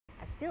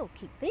still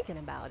keep thinking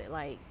about it.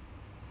 Like,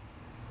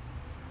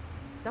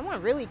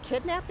 someone really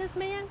kidnapped this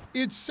man?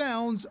 It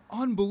sounds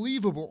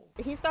unbelievable.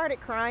 He started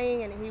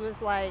crying and he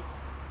was like,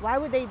 why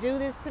would they do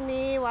this to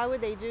me? Why would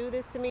they do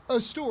this to me?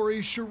 A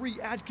story Cherie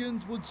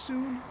Atkins would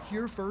soon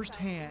hear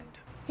firsthand.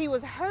 He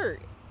was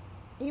hurt.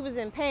 He was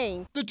in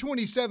pain. The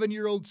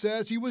 27-year-old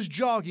says he was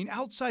jogging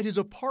outside his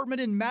apartment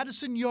in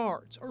Madison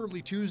Yards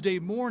early Tuesday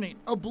morning.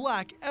 A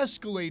black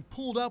Escalade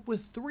pulled up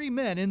with 3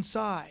 men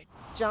inside.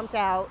 Jumped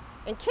out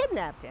and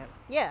kidnapped him.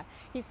 Yeah,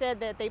 he said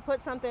that they put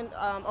something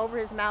over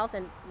his mouth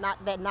and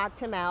that knocked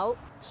him out.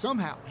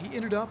 Somehow he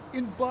ended up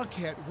in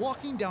Buckhead,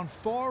 walking down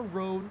Pharr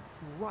Road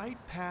right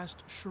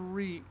past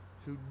Cherie,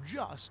 who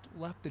just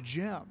left the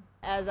gym.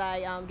 As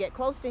I get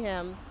close to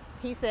him,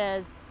 he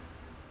says,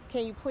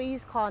 can you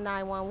please call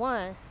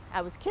 911?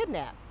 I was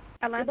kidnapped.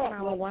 Atlanta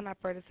 911,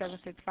 operator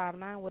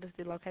 7659. What is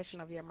the location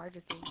of your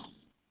emergency?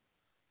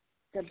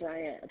 The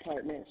Bryant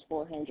Apartments,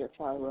 400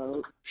 Pharr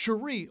Road.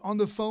 Cherie on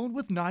the phone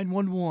with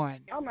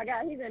 911. Oh my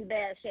God, he's in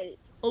bad shape.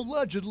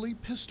 Allegedly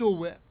pistol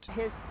whipped.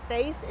 His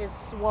face is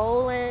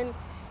swollen.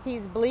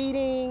 He's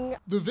bleeding.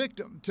 The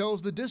victim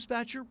tells the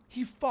dispatcher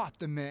he fought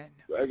the men.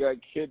 I got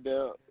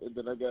kidnapped, and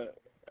then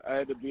I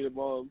had to beat him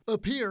up.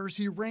 Appears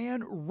he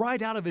ran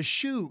right out of his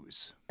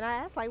shoes. And I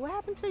asked, like, what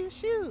happened to your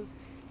shoes?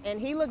 And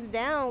he looks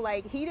down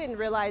like he didn't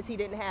realize he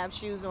didn't have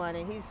shoes on,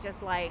 and he's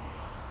just like,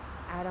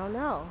 I don't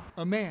know.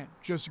 A man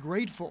just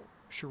grateful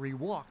Cherie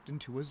walked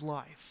into his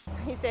life.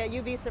 He said,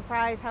 you'd be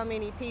surprised how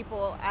many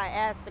people I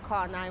asked to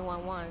call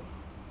 911.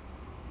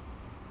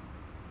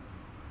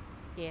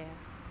 Yeah.